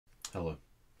Hello.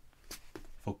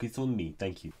 Focus on me,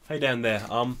 thank you. Hey down there,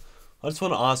 I just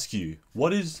want to ask you,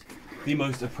 what is the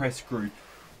most oppressed group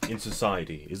in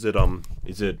society? Is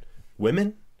it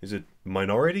women? Is it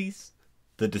minorities?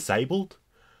 The disabled?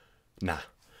 Nah,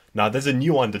 there's a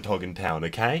new underdog in town,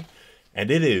 okay? And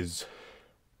it is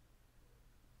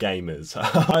gamers.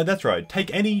 That's right,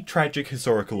 take any tragic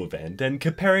historical event and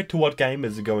compare it to what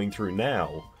gamers are going through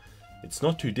now. It's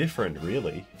not too different,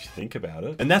 really, if you think about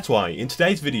it. And that's why, in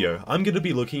today's video, I'm going to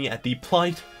be looking at the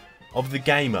plight of the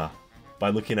gamer by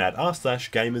looking at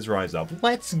r/GamersRiseUp.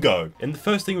 Let's go! And the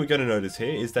first thing we're going to notice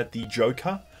here is that the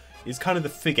Joker is kind of the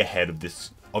figurehead of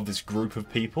this group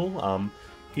of people.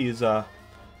 He's a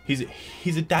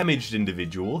damaged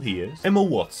individual, he is. Emma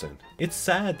Watson. It's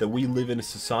sad that we live in a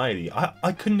society.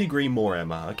 I couldn't agree more,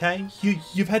 Emma, okay?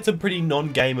 You've had some pretty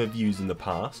non-gamer views in the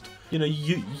past. You know,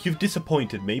 you've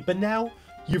disappointed me, but now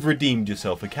you've redeemed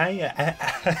yourself, okay?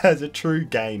 As a true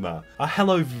gamer.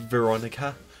 Hello,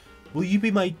 Veronica. Will you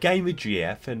be my gamer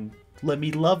GF and let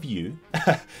me love you?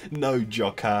 No,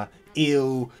 Joker.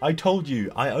 Ew. I told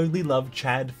you, I only love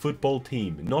Chad football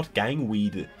team, not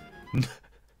gangweed.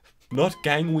 Not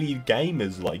gangweed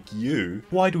gamers like you.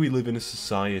 Why do we live in a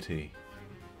society?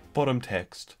 Bottom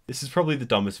text. This is probably the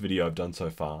dumbest video I've done so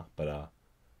far, but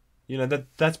you know,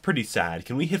 that's pretty sad.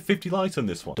 Can we hit 50 likes on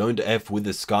this one? Don't F with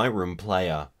a Skyrim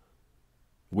player.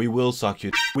 We will suck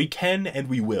your We can and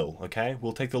we will, okay?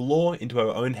 We'll take the law into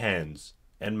our own hands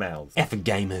and mouths. F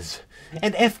gamers.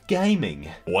 And F gaming.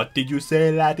 What did you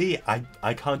say, laddie?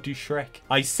 I can't do Shrek.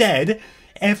 I said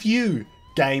F you,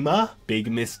 gamer. Big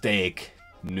mistake,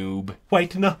 noob.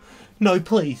 Wait, no,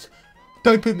 please.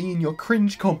 Don't put me in your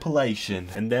cringe compilation.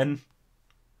 And then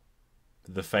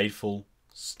the fateful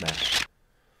snap.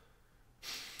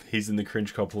 He's in the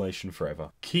cringe compilation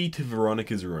forever. Key to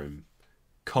Veronica's room.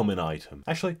 Common item.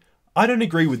 Actually, I don't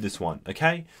agree with this one,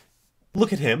 okay?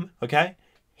 Look at him, okay?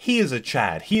 He is a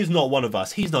Chad. He is not one of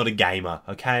us. He's not a gamer,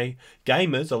 okay?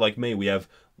 Gamers are like me. We have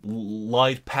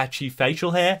light, patchy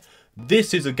facial hair.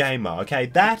 This is a gamer, okay?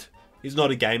 That is not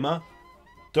a gamer.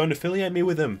 Don't affiliate me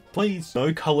with him, please.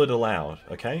 No colored allowed,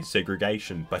 okay?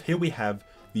 Segregation. But here we have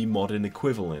the modern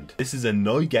equivalent. This is a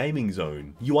no gaming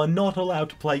zone. You are not allowed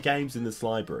to play games in this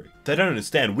library. They don't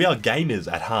understand. We are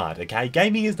gamers at heart, okay?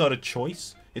 Gaming is not a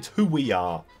choice. It's who we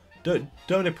are.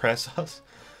 Don't oppress us.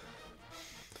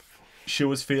 She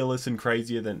was fearless and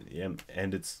crazier than... Yeah,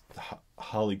 and it's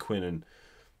Harley Quinn and...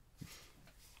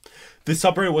 This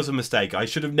subreddit was a mistake. I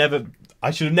should have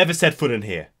never set foot in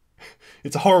here.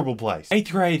 It's a horrible place.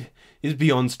 8th grade is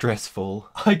beyond stressful.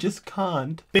 I just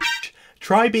can't. Bitch,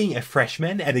 try being a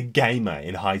freshman and a gamer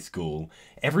in high school.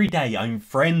 Every day I'm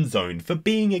friend zoned for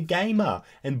being a gamer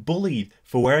and bullied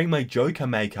for wearing my Joker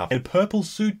makeup and purple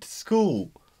suit to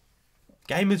school.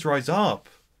 Gamers rise up.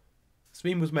 This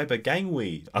meme was made by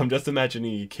Gangweed. I'm just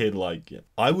imagining a kid like,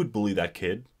 I would bully that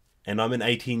kid, and I'm an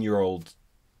 18-year-old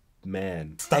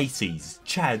man. Stacy's,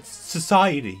 Chad's,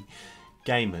 society,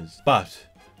 gamers. But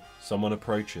someone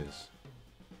approaches.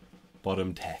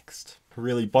 Bottom text.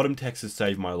 Really, bottom text has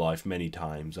saved my life many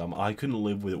times. I couldn't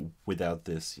live without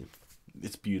this.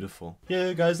 It's beautiful.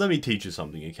 Yeah, guys, let me teach you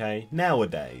something, okay?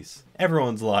 Nowadays,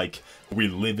 everyone's like, we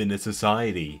live in a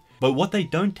society. But what they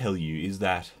don't tell you is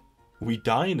that we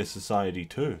die in a society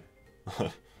too.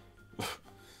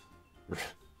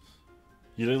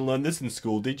 You didn't learn this in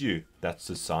school, did you? That's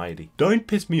society. Don't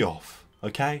piss me off,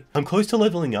 okay? I'm close to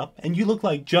leveling up, and you look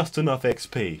like just enough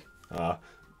XP.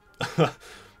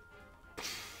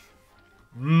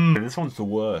 This one's the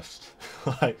worst.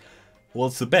 Like, well,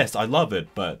 it's the best. I love it,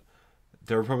 but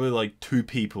there are probably like 2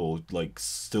 people like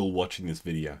still watching this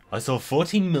video. I saw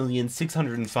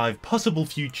 14,605 possible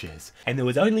futures, and there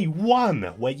was only one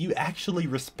where you actually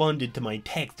responded to my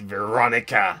text,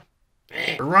 Veronica.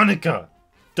 Veronica,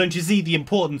 don't you see the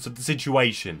importance of the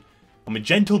situation? I'm a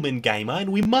gentleman gamer,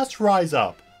 and we must rise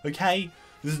up, okay?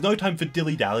 This is no time for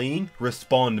dilly-dallying.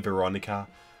 Respond, Veronica.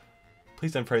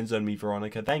 Please don't friendzone me,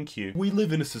 Veronica, thank you. We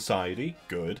live in a society,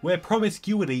 good, where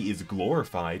promiscuity is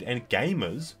glorified and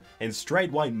gamers and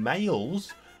straight white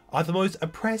males are the most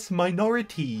oppressed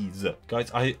minorities.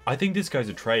 Guys, I think this guy's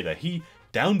a traitor. He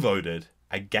downvoted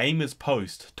a gamer's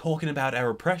post talking about our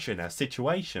oppression, our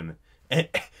situation. And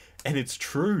it's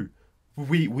true.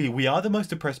 We are the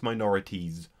most oppressed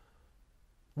minorities.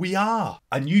 We are.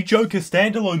 A new Joker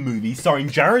standalone movie starring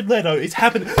Jared Leto is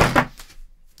happening.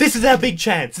 This is our big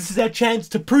chance. This is our chance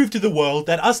to prove to the world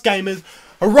that us gamers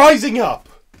are rising up.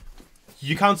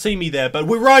 You can't see me there, but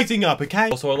we're rising up, okay?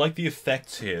 Also, I like the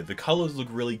effects here. The colors look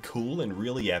really cool and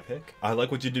really epic. I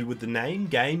like what you did with the name,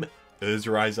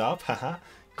 GamersRiseUp, haha.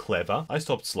 Clever. I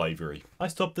stopped slavery. I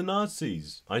stopped the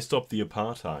Nazis. I stopped the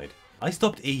apartheid. I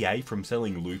stopped EA from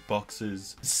selling loot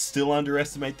boxes. Still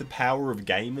underestimate the power of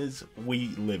gamers? We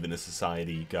live in a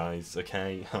society, guys,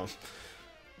 okay?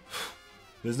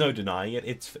 There's no denying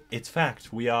it. It's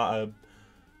fact. We are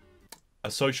a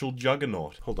social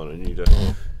juggernaut. Hold on, I need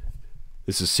to...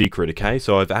 This is secret, okay?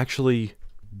 So I've actually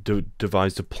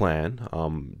devised a plan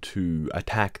to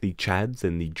attack the chads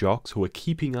and the jocks who are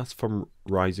keeping us from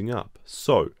rising up.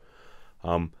 So,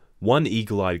 one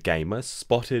eagle-eyed gamer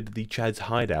spotted the chads'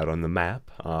 hideout on the map.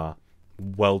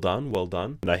 Well done, well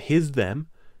done. Now here's them,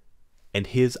 and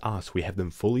here's us. We have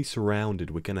them fully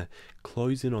surrounded. We're gonna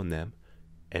close in on them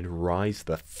and rise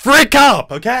the frick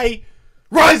up, okay?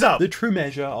 Rise up! The true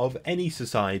measure of any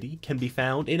society can be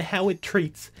found in how it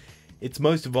treats its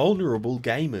most vulnerable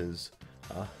gamers.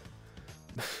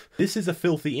 This is a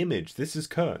filthy image. This is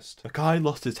cursed. A guy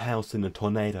lost his house in a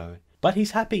tornado, but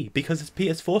he's happy because his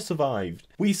PS4 survived.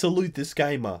 We salute this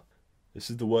gamer. This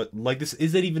is the word. Like, this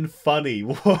isn't even funny.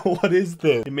 What is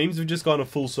this? The memes have just gone a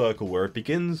full circle where it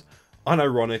begins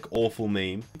unironic, awful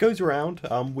meme. It goes around,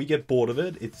 we get bored of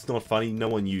it, it's not funny, no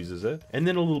one uses it. And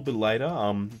then a little bit later,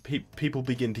 people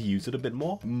begin to use it a bit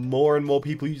more. More and more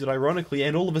people use it ironically,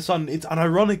 and all of a sudden, it's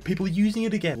unironic, people are using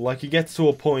it again. Like, it gets to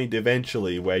a point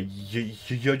eventually where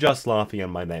you're just laughing at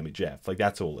my name at Jeff. Like,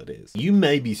 that's all it is. You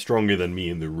may be stronger than me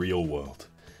in the real world,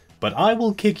 but I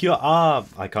will kick your R.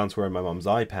 I can't swear on my mom's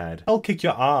iPad. I'll kick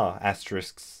your R,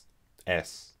 asterisks,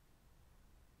 S.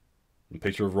 A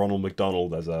picture of Ronald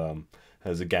McDonald as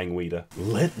a gang leader.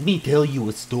 Let me tell you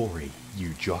a story, you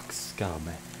jock scum.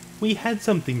 We had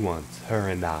something once, her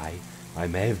and I. I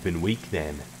may have been weak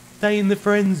then. Stay in the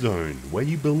friend zone, where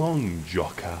you belong,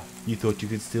 jocker. You thought you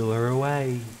could steal her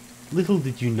away. Little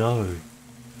did you know,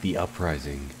 the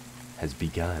uprising has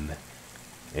begun.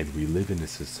 And we live in a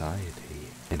society.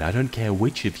 And I don't care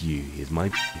which of you is my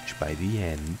bitch by the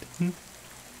end.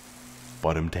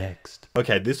 Bottom text.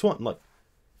 Okay, this one, like...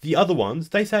 The other ones,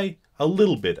 they say a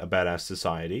little bit about our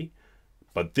society,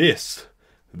 but this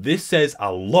says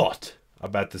a lot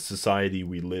about the society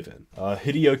we live in.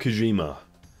 Hideo Kojima,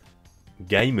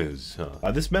 gamers.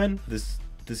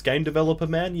 This game developer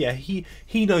man, yeah, he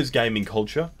knows gaming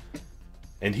culture,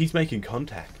 and he's making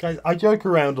contact. Guys, I joke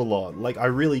around a lot, like I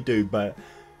really do, but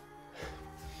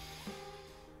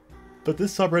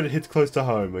this subreddit hits close to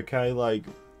home, okay? Like,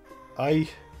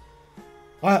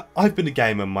 I've been a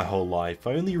gamer my whole life.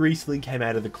 I only recently came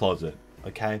out of the closet,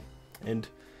 okay? And,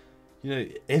 you know,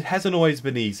 it hasn't always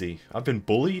been easy. I've been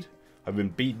bullied. I've been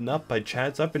beaten up by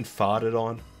chads. I've been farted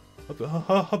on.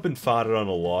 I've been farted on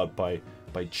a lot by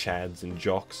chads and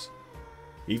jocks.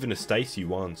 Even a Stacy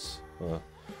once.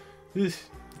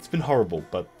 It's been horrible,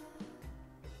 but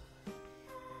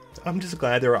I'm just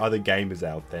glad there are other gamers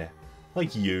out there.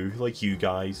 Like you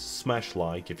guys. Smash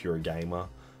like if you're a gamer.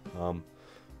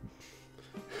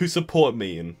 Who support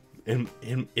me in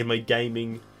my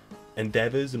gaming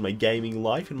endeavors, in my gaming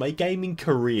life, in my gaming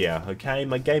career, okay?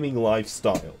 My gaming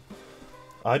lifestyle.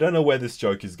 I don't know where this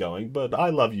joke is going, but I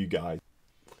love you guys.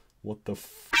 What the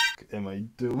f*** am I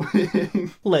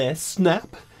doing? Last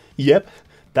snap. Yep,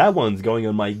 that one's going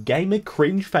on my Gamer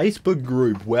Cringe Facebook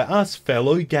group, where us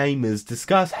fellow gamers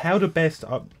discuss how to best...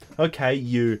 okay,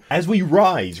 you. As we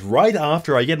rise, right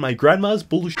after I get my grandma's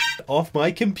bullshit off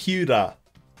my computer.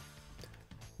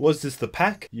 Was this the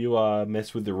pack? You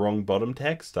messed with the wrong bottom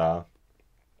text.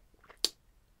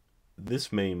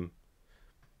 This meme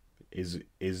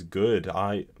is good.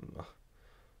 I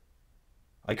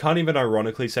can't even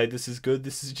ironically say this is good.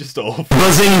 This is just awful.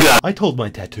 Bazinga! I told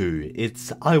my tattoo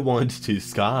I want 2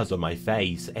 scars on my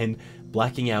face and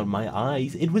blacking out my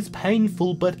eyes. It was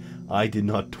painful, but I did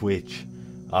not twitch.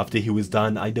 After he was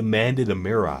done, I demanded a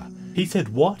mirror. He said,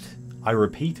 "What?" I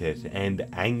repeated, and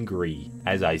angry,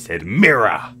 as I said,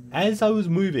 "Mirror!" As I was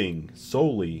moving,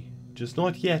 slowly, just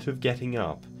not yet of getting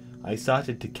up, I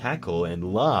started to cackle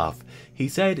and laugh. He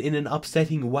said in an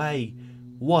upsetting way,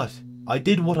 "What? I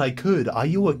did what I could, are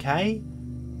you okay?"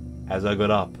 As I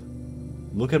got up,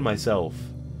 look at myself,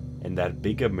 and that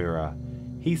bigger mirror.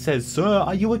 He says, "Sir,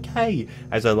 are you okay?"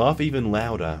 As I laugh even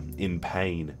louder, in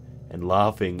pain, and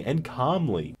laughing, and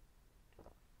calmly.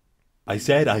 I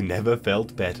said I never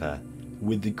felt better,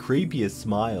 with the creepiest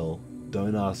smile.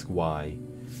 Don't ask why.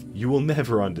 You will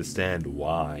never understand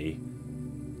why.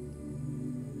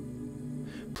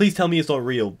 Please tell me it's not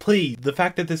real. Please. The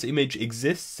fact that this image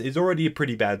exists is already a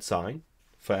pretty bad sign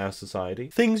for our society.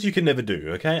 Things you can never do,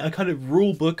 okay? A kind of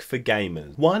rule book for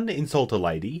gamers. 1. Insult a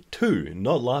lady. 2.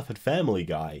 Not laugh at Family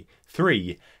Guy.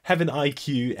 3. Have an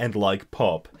IQ and like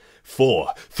pop.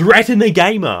 4. Threaten a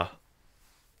gamer.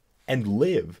 and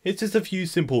live. It's just a few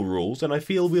simple rules, and I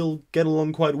feel we'll get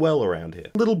along quite well around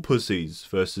here. Little pussies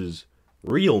versus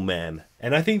real men.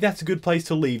 And I think that's a good place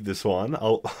to leave this one,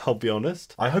 I'll be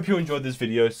honest. I hope you enjoyed this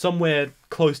video somewhere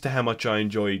close to how much I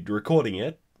enjoyed recording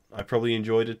it. I probably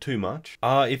enjoyed it too much.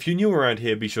 If you're new around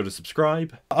here, be sure to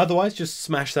subscribe. Otherwise, just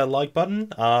smash that like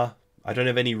button. I don't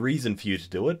have any reason for you to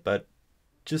do it, but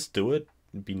just do it.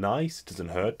 It'd be nice. Doesn't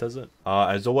hurt, does it?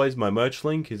 As always, my merch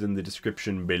link is in the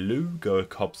description below. Go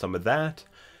cop some of that.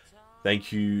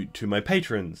 Thank you to my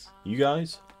patrons. You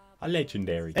guys are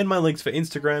legendary. And my links for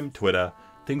Instagram, Twitter,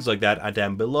 things like that are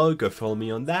down below. Go follow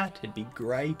me on that. It'd be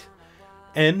great.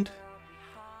 And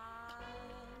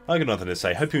I got nothing to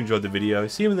say. Hope you enjoyed the video.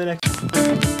 See you in the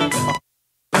next